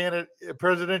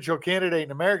presidential candidate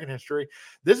in American history."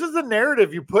 This is the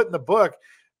narrative you put in the book.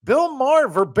 Bill Maher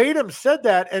verbatim said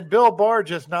that, and Bill Barr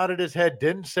just nodded his head,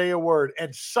 didn't say a word.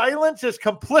 And silence is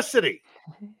complicity.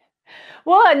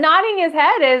 Well, nodding his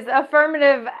head is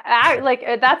affirmative act.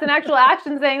 That's an actual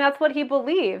action saying that's what he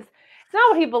believes. It's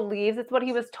not what he believes. It's what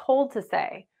he was told to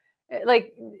say.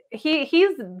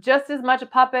 He's just as much a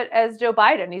puppet as Joe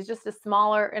Biden. He's just in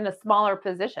a smaller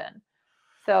position.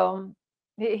 So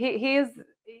he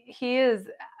is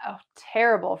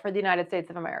terrible for the United States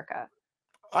of America.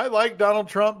 I like Donald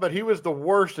Trump, but he was the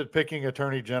worst at picking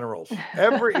attorney generals.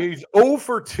 He's 0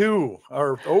 for 2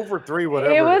 or 0 for 3,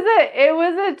 whatever. It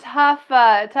was a tough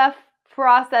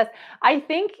process. I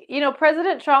think,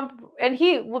 President Trump, and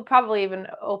he would probably even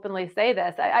openly say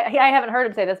this. I haven't heard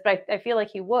him say this, but I feel like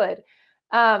he would.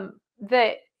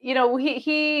 That,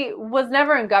 he was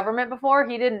never in government before.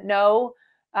 He didn't know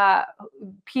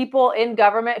people in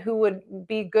government who would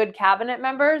be good cabinet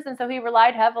members. And so he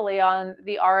relied heavily on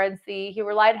the RNC. He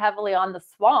relied heavily on the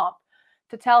swamp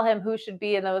to tell him who should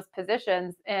be in those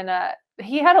positions. And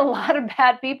he had a lot of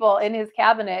bad people in his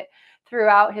cabinet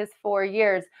throughout his 4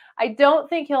 years. I don't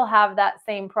think he'll have that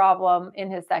same problem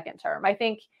in his second term. I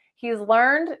think he's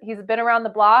learned, he's been around the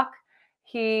block.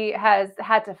 He has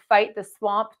had to fight the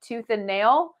swamp tooth and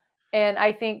nail. And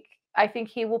I think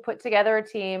he will put together a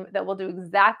team that will do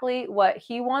exactly what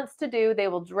he wants to do. They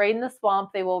will drain the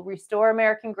swamp. They will restore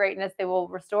American greatness. They will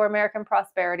restore American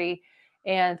prosperity.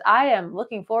 And I am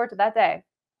looking forward to that day.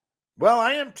 Well,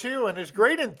 I am too. And it's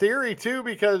great in theory too,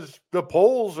 because the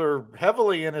polls are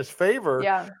heavily in his favor.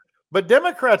 Yeah. But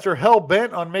Democrats are hell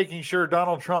bent on making sure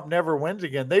Donald Trump never wins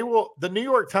again. The New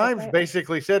York Times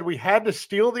basically said we had to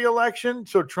steal the election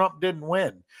so Trump didn't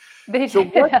win. That's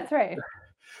right.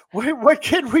 What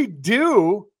can we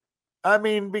do? I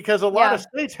mean, because a lot of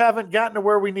states haven't gotten to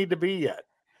where we need to be yet.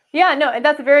 Yeah, no, and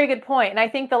that's a very good point. And I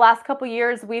think the last couple of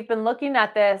years we've been looking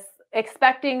at this,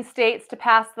 expecting states to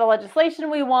pass the legislation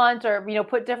we want or,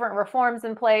 put different reforms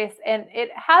in place. And it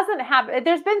hasn't happened.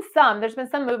 There's been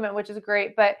some movement, which is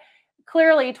great. But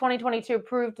clearly 2022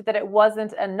 proved that it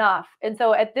wasn't enough. And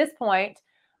so at this point,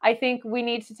 I think we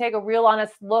need to take a real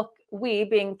honest look. We,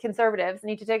 being conservatives,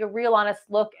 need to take a real honest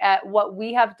look at what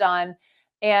we have done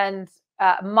and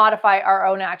modify our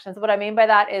own actions. What I mean by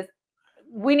that is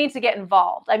we need to get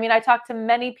involved. I mean, I talked to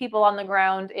many people on the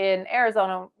ground in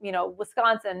Arizona,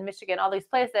 Wisconsin, Michigan, all these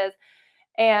places,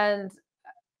 and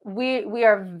we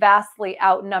are vastly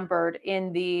outnumbered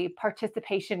in the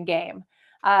participation game.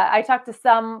 I talked to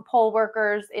some poll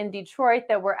workers in Detroit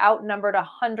that were outnumbered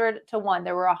 100-1.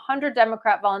 There were 100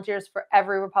 Democrat volunteers for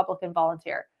every Republican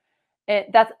volunteer.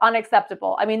 That's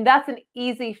unacceptable. I mean, that's an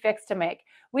easy fix to make.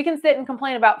 We can sit and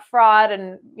complain about fraud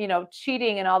and,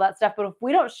 cheating and all that stuff. But if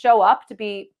we don't show up to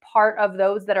be part of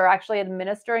those that are actually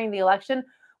administering the election,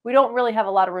 we don't really have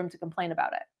a lot of room to complain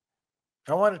about it.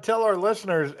 I want to tell our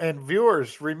listeners and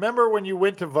viewers, remember when you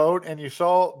went to vote and you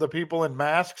saw the people in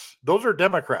masks? Those are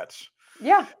Democrats.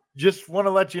 Yeah. Just want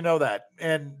to let you know that.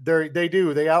 And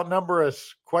they outnumber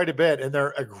us quite a bit, and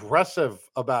they're aggressive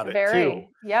about it too.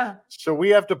 Yeah. So we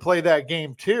have to play that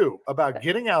game too, about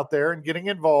getting out there and getting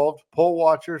involved, poll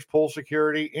watchers, poll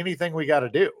security, anything we got to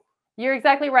do. You're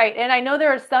exactly right. And I know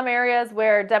there are some areas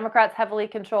where Democrats heavily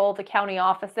control the county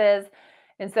offices.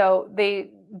 And so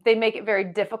they make it very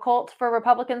difficult for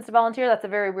Republicans to volunteer. That's a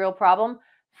very real problem.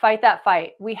 Fight that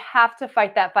fight. We have to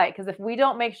fight that fight, because if we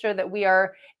don't make sure that we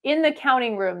are in the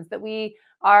counting rooms, that we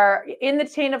are in the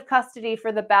chain of custody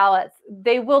for the ballots,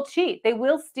 they will cheat. They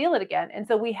will steal it again. And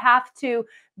so we have to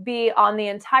be on the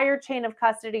entire chain of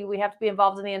custody. We have to be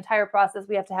involved in the entire process.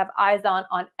 We have to have eyes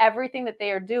on everything that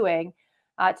they are doing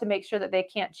to make sure that they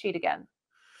can't cheat again.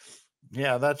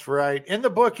 Yeah, that's right. In the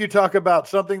book, you talk about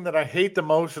something that I hate the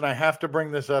most, and I have to bring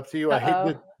this up to you. I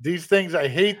hate these things I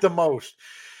hate the most.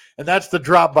 And that's the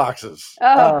drop boxes.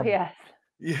 Oh, yes.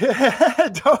 Yeah.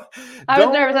 I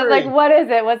was nervous. I was like, what is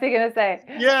it? What's he going to say?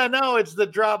 Yeah, no, it's the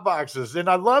drop boxes. And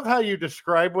I love how you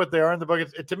describe what they are in the book.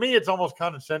 To me, it's almost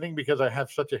condescending because I have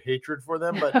such a hatred for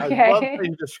them, but I love how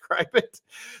you describe it.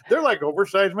 They're like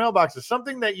oversized mailboxes,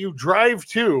 something that you drive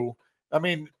to. I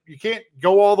mean, you can't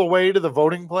go all the way to the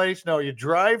voting place. No, you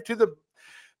drive to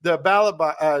the ballot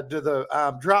to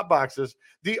the drop boxes.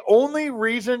 The only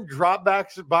reason drop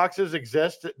boxes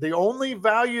exist, the only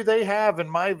value they have, in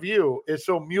my view, is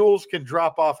so mules can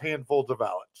drop off handfuls of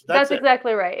ballots. That's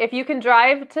exactly right. If you can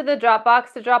drive to the drop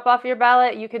box to drop off your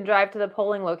ballot, you can drive to the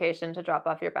polling location to drop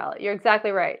off your ballot. You're exactly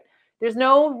right. There's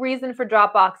no reason for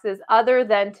drop boxes other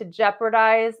than to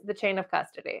jeopardize the chain of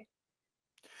custody.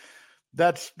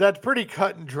 That's pretty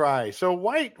cut and dry. So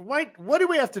what do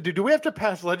we have to do? Do we have to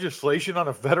pass legislation on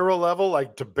a federal level,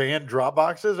 like to ban drop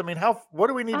boxes? I mean, what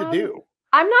do we need to do?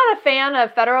 I'm not a fan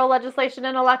of federal legislation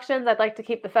in elections. I'd like to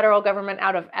keep the federal government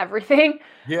out of everything.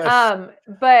 Yes.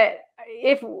 But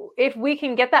if we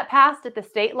can get that passed at the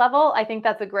state level, I think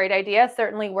that's a great idea.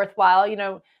 Certainly worthwhile,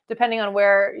 depending on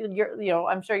where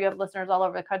I'm sure you have listeners all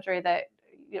over the country that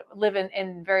live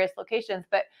in various locations,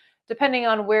 but depending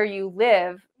on where you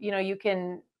live, you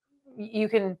can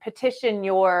petition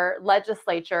your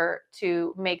legislature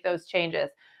to make those changes.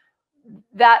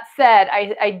 That said,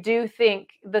 I do think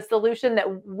the solution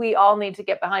that we all need to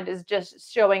get behind is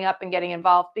just showing up and getting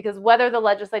involved, because whether the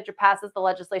legislature passes the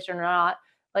legislation or not,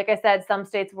 like I said, some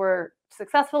states were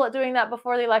successful at doing that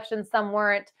before the election, some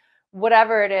weren't.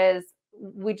 Whatever it is,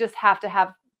 we just have to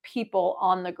have people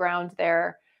on the ground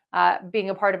there being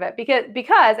a part of it,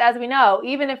 because as we know,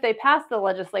 even if they pass the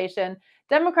legislation,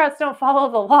 Democrats don't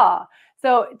follow the law.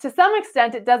 So to some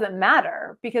extent, it doesn't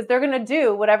matter, because they're going to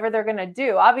do whatever they're going to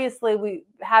do. Obviously,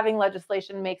 having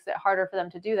legislation makes it harder for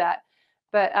them to do that.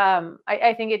 But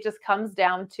I think it just comes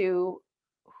down to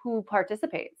who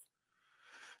participates.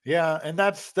 Yeah, and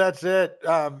that's it.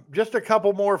 Just a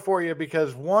couple more for you,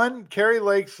 because one, Kari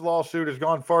Lake's lawsuit has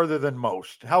gone farther than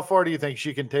most. How far do you think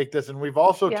she can take this? And we've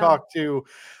also talked to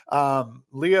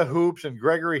Leah Hoops and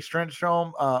Gregory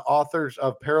Strindstrom, authors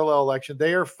of Parallel Election.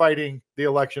 They are fighting the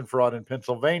election fraud in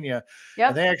Pennsylvania. Yep.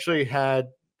 And they actually had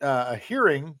a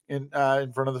hearing in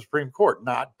front of the Supreme Court.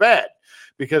 Not bad,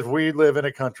 because we live in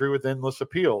a country with endless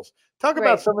appeals. Talk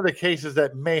about some of the cases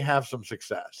that may have some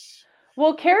success.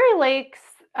 Well, Kari Lake's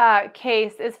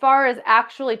case, as far as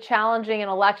actually challenging an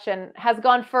election, has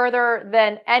gone further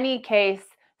than any case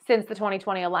since the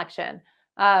 2020 election.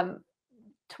 The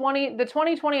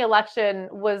 2020 election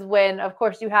was when, of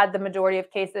course, you had the majority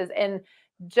of cases, and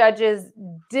judges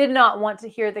did not want to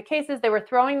hear the cases. They were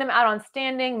throwing them out on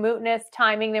standing, mootness,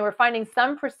 timing. They were finding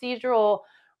some procedural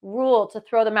rule to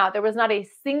throw them out. There was not a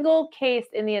single case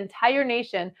in the entire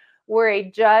nation where a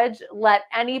judge let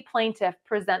any plaintiff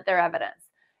present their evidence.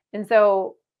 And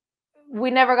so we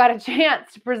never got a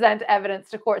chance to present evidence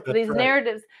to court. So these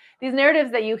narratives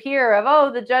that you hear of,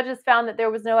 oh, the judges found that there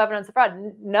was no evidence of fraud.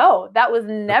 No, that was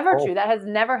never true. That has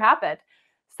never happened.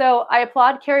 So I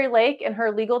applaud Kari Lake and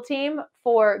her legal team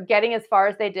for getting as far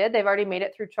as they did. They've already made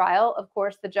it through trial. Of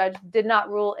course, the judge did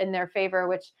not rule in their favor,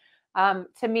 which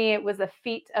to me, it was a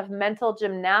feat of mental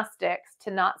gymnastics to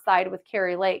not side with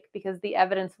Kari Lake because the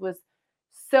evidence was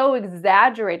so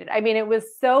exaggerated. I mean, it was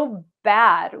so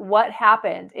bad what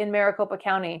happened in Maricopa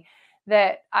County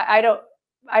that I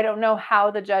don't know how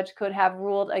the judge could have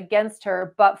ruled against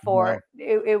her, but for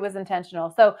it was intentional.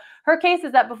 So her case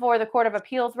is up before the Court of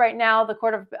Appeals right now. The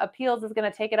Court of Appeals is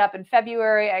going to take it up in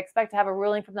February. I expect to have a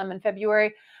ruling from them in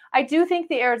February. I do think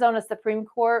the Arizona Supreme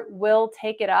Court will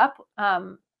take it up,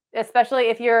 especially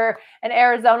if you're an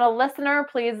Arizona listener.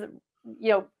 Please,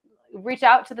 reach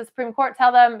out to the Supreme Court.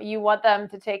 Tell them you want them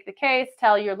to take the case.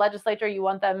 Tell your legislature you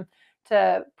want them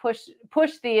to push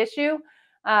the issue.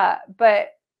 But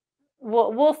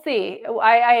we'll see.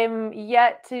 I am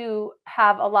yet to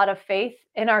have a lot of faith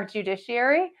in our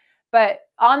judiciary, but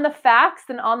on the facts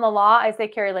and on the law, I say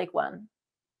Kari Lake won.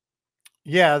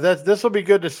 Yeah, this will be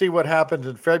good to see what happens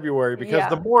in February because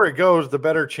the more it goes, the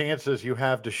better chances you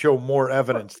have to show more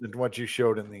evidence than what you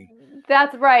showed in the.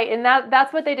 That's right. And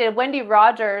that's what they did.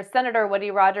 Senator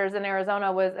Wendy Rogers in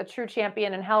Arizona was a true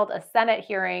champion and held a Senate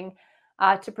hearing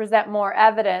to present more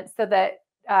evidence so that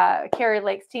Kari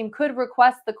Lake's team could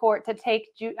request the court to take.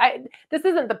 This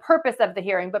isn't the purpose of the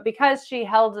hearing, but because she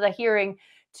held the hearing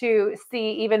to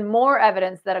see even more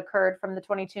evidence that occurred from the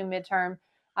 22 midterm,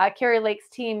 Kari Lake's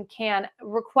team can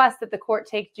request that the court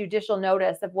take judicial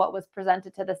notice of what was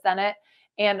presented to the Senate.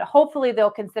 And hopefully they'll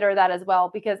consider that as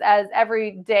well, because as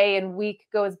every day and week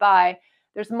goes by,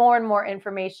 there's more and more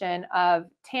information of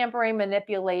tampering,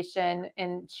 manipulation,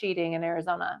 and cheating in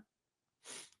Arizona.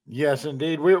 Yes,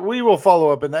 indeed. We will follow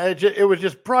up in that. It was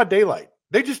just broad daylight.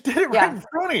 They just did it right in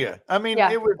front of you. I mean,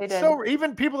 it was so,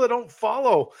 even people that don't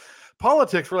follow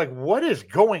politics were like, what is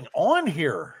going on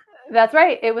here? That's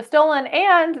right. It was stolen.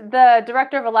 And the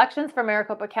director of elections for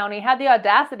Maricopa County had the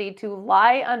audacity to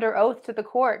lie under oath to the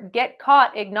court, get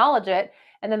caught, acknowledge it,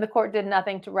 and then the court did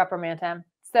nothing to reprimand him.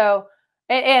 So,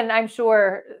 and I'm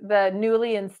sure the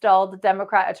newly installed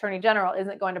Democrat Attorney General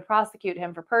isn't going to prosecute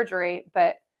him for perjury,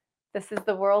 but this is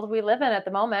the world we live in at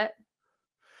the moment.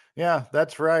 Yeah,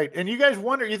 that's right. And you guys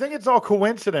wonder, you think it's all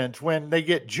coincidence when they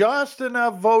get just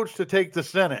enough votes to take the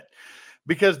Senate?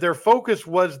 Because their focus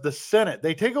was the Senate.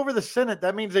 They take over the Senate.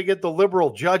 That means they get the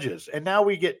liberal judges. And now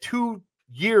we get 2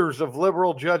 years of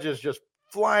liberal judges just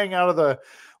flying out of the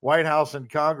White House and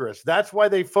Congress. That's why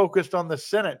they focused on the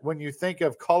Senate. When you think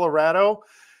of Colorado,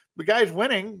 the guy's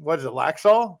winning. What is it,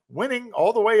 Laxalt? Winning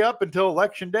all the way up until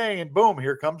Election Day. And boom,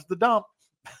 here comes the dump.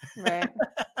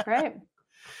 Right.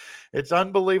 It's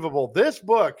unbelievable. This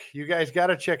book, you guys got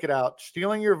to check it out.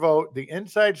 Stealing Your Vote, the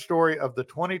inside story of the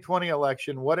 2020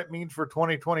 election, what it means for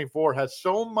 2024, has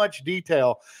so much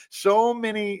detail, so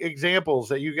many examples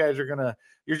that you guys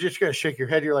you're just going to shake your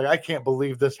head. You're like, I can't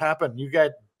believe this happened. You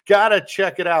got to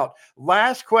check it out.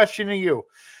 Last question to you.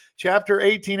 Chapter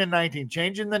 18 and 19,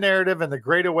 Changing the Narrative and the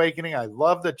Great Awakening. I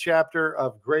love the chapter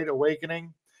of Great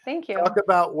Awakening. Thank you. Talk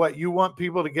about what you want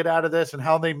people to get out of this and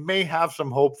how they may have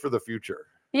some hope for the future.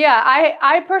 Yeah,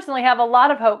 I personally have a lot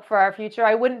of hope for our future.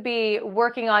 I wouldn't be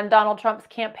working on Donald Trump's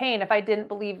campaign if I didn't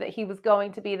believe that he was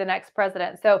going to be the next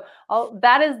president. So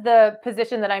that is the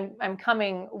position that I'm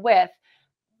coming with.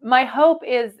 My hope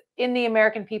is in the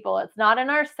American people. It's not in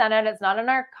our Senate. It's not in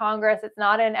our Congress. It's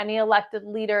not in any elected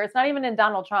leader. It's not even in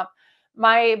Donald Trump.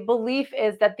 My belief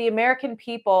is that the American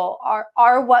people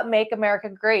are what make America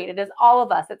great. It is all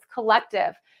of us. It's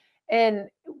collective. And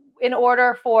in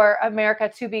order for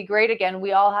America to be great again,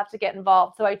 we all have to get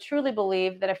involved. So I truly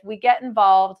believe that if we get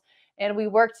involved and we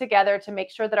work together to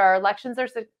make sure that our elections are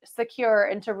secure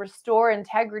and to restore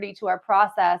integrity to our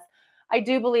process, I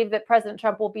do believe that President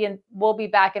Trump will be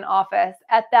back in office.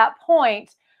 At that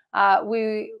point,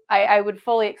 I would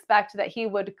fully expect that he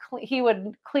would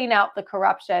clean out the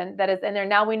corruption that is in there.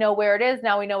 Now we know where it is.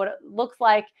 Now we know what it looks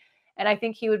like. And I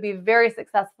think he would be very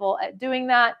successful at doing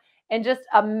that. And just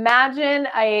imagine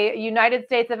a United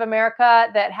States of America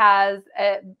that has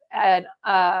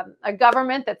a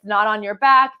government that's not on your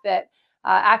back, that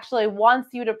actually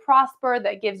wants you to prosper,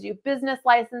 that gives you business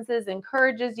licenses,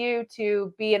 encourages you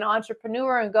to be an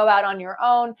entrepreneur and go out on your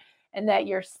own, and that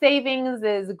your savings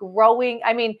is growing.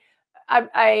 I mean,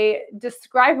 I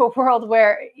describe a world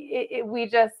where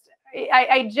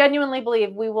I genuinely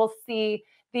believe we will see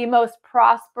the most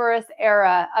prosperous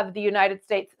era of the United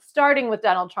States, starting with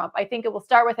Donald Trump. I think it will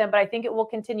start with him, but I think it will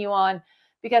continue on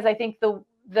because I think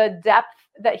the depth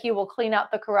that he will clean out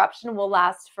the corruption will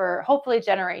last for hopefully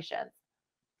generations.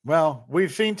 Well,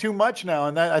 we've seen too much now,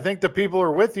 and I think the people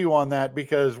are with you on that,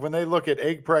 because when they look at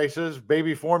egg prices,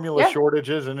 baby formula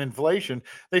shortages, and inflation,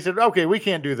 they said, okay, we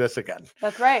can't do this again.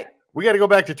 That's right. We got to go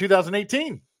back to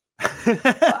 2018.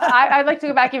 I'd like to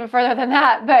go back even further than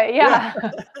that, but yeah.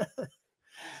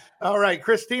 All right,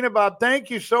 Christina, Bob,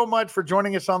 thank you so much for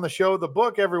joining us on the show. The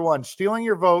book, everyone, Stealing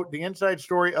Your Vote, the inside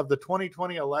story of the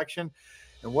 2020 election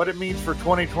and what it means for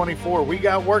 2024. We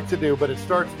got work to do, but it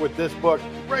starts with this book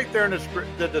right there in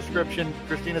the description.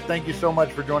 Christina, thank you so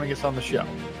much for joining us on the show.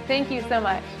 Thank you so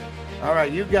much. All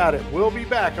right, you got it. We'll be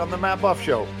back on the Matt Buff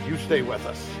Show. You stay with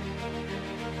us.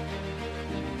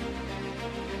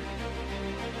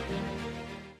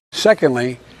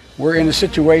 Secondly, we're in a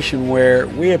situation where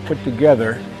we have put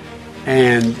together,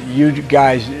 and you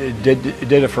guys did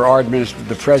it for our administration,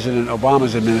 the President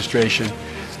Obama's administration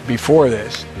before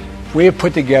this. We have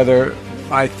put together,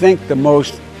 I think, the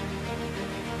most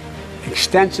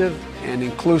extensive and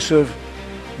inclusive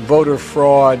voter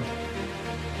fraud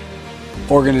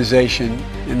organization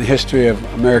in the history of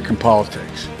American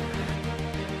politics.